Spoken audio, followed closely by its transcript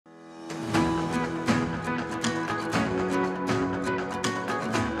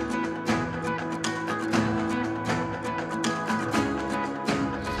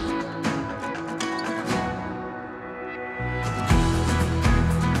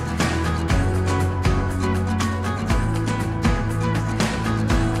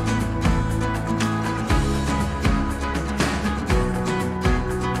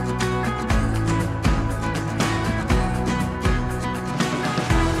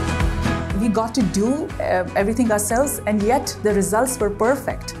We got to do everything ourselves, and yet the results were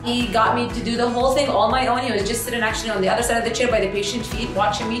perfect. He got me to do the whole thing all my own. He was just sitting actually on the other side of the chair by the patient's feet,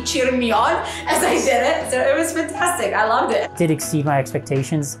 watching me, cheering me on as I did it. So it was fantastic. I loved it. It did exceed my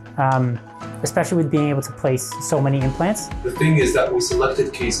expectations, especially with being able to place so many implants. The thing is that we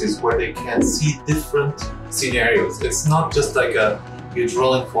selected cases where they can see different scenarios. It's not just like you're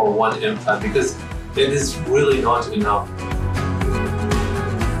drilling for one implant, because it is really not enough.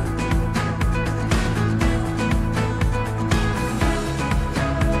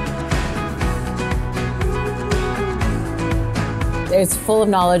 It's full of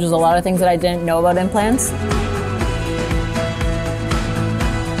knowledge. There's a lot of things that I didn't know about implants.